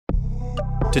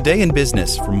Today in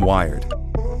Business from Wired.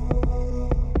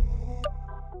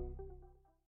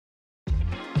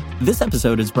 This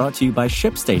episode is brought to you by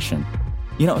ShipStation.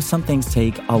 You know, some things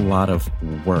take a lot of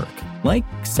work, like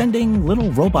sending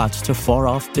little robots to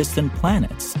far-off distant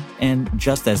planets. And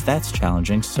just as that's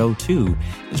challenging, so too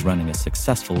is running a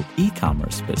successful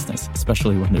e-commerce business,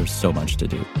 especially when there's so much to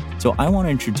do. So I want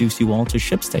to introduce you all to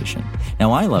ShipStation.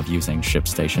 Now, I love using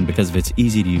ShipStation because of its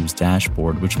easy-to-use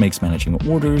dashboard, which makes managing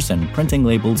orders and printing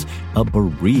labels a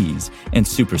breeze and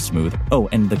super smooth. Oh,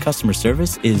 and the customer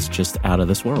service is just out of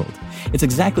this world. It's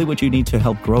exactly what you need to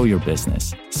help grow your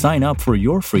business. Sign up for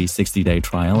your free 60-day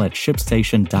trial at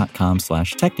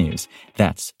shipstation.com/technews.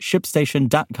 That's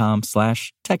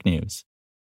shipstation.com/technews.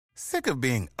 Sick of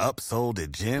being upsold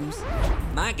at gyms?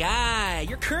 My guy,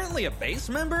 you're currently a base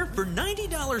member? For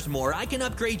 $90 more, I can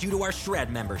upgrade you to our Shred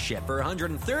membership. For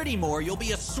 $130 more, you'll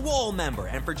be a Swole member.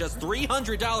 And for just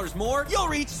 $300 more, you'll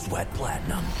reach Sweat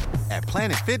Platinum. At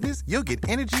Planet Fitness, you'll get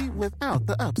energy without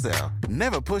the upsell.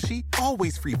 Never pushy,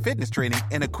 always free fitness training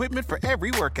and equipment for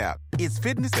every workout. It's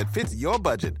fitness that fits your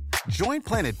budget. Join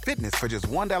Planet Fitness for just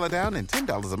 $1 down and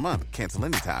 $10 a month. Cancel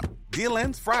anytime. Deal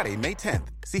ends Friday, May 10th.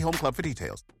 See Home Club for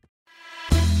details.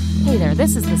 Hey there,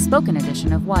 this is the spoken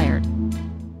edition of Wired.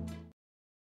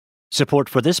 Support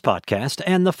for this podcast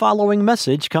and the following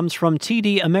message comes from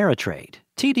TD Ameritrade.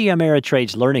 TD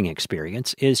Ameritrade's learning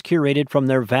experience is curated from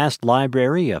their vast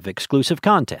library of exclusive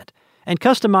content and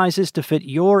customizes to fit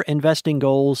your investing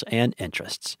goals and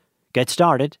interests. Get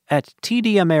started at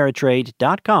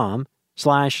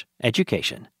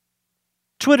tdameritrade.com/education.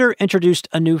 Twitter introduced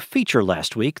a new feature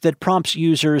last week that prompts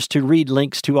users to read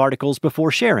links to articles before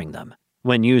sharing them.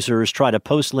 When users try to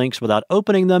post links without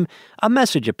opening them, a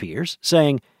message appears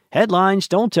saying, "Headlines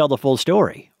don't tell the full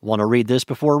story. Want to read this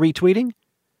before retweeting?"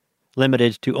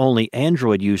 Limited to only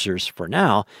Android users for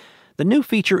now, the new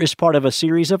feature is part of a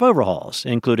series of overhauls,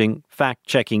 including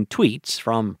fact-checking tweets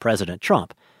from President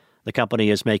Trump. The company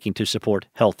is making to support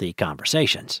healthy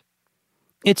conversations.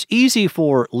 It's easy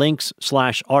for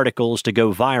links/articles to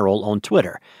go viral on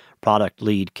Twitter, product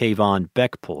lead Kayvon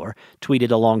Beckpour tweeted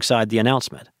alongside the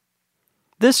announcement.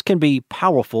 This can be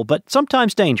powerful, but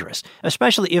sometimes dangerous,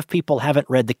 especially if people haven't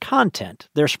read the content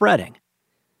they're spreading.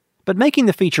 But making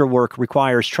the feature work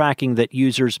requires tracking that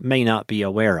users may not be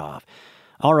aware of.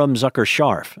 Aram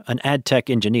Zucker-Scharf, an ad tech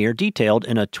engineer, detailed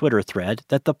in a Twitter thread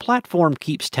that the platform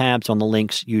keeps tabs on the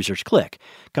links users click,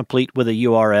 complete with a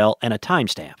URL and a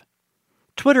timestamp.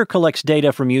 Twitter collects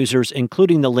data from users,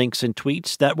 including the links and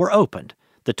tweets that were opened,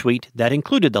 the tweet that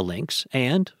included the links,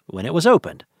 and when it was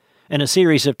opened. In a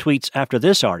series of tweets after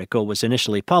this article was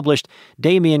initially published,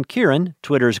 Damian Kieran,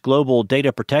 Twitter's global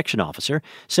data protection officer,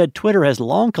 said Twitter has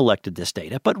long collected this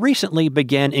data, but recently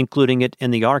began including it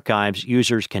in the archives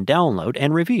users can download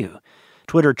and review.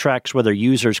 Twitter tracks whether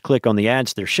users click on the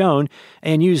ads they're shown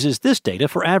and uses this data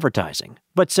for advertising,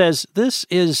 but says this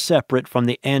is separate from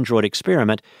the Android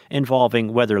experiment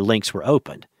involving whether links were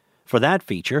opened. For that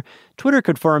feature, Twitter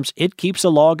confirms it keeps a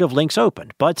log of links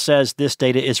opened, but says this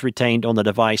data is retained on the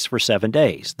device for 7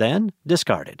 days, then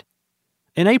discarded.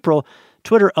 In April,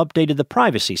 Twitter updated the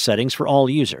privacy settings for all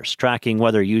users, tracking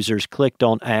whether users clicked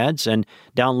on ads and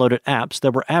downloaded apps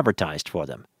that were advertised for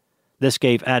them. This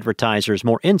gave advertisers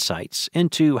more insights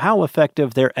into how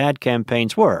effective their ad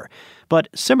campaigns were, but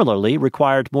similarly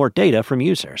required more data from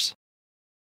users.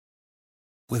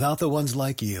 Without the ones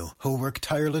like you, who work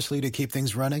tirelessly to keep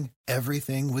things running,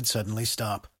 everything would suddenly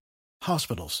stop.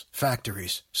 Hospitals,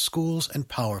 factories, schools, and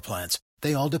power plants,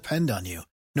 they all depend on you.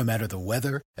 No matter the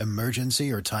weather,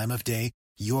 emergency, or time of day,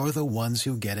 you're the ones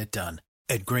who get it done.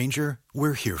 At Grainger,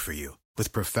 we're here for you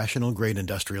with professional-grade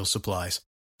industrial supplies.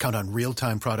 Count on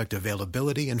real-time product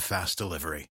availability and fast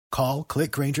delivery. Call,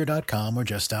 click Grainger.com, or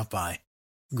just stop by.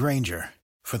 Grainger,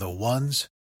 for the ones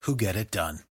who get it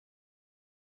done.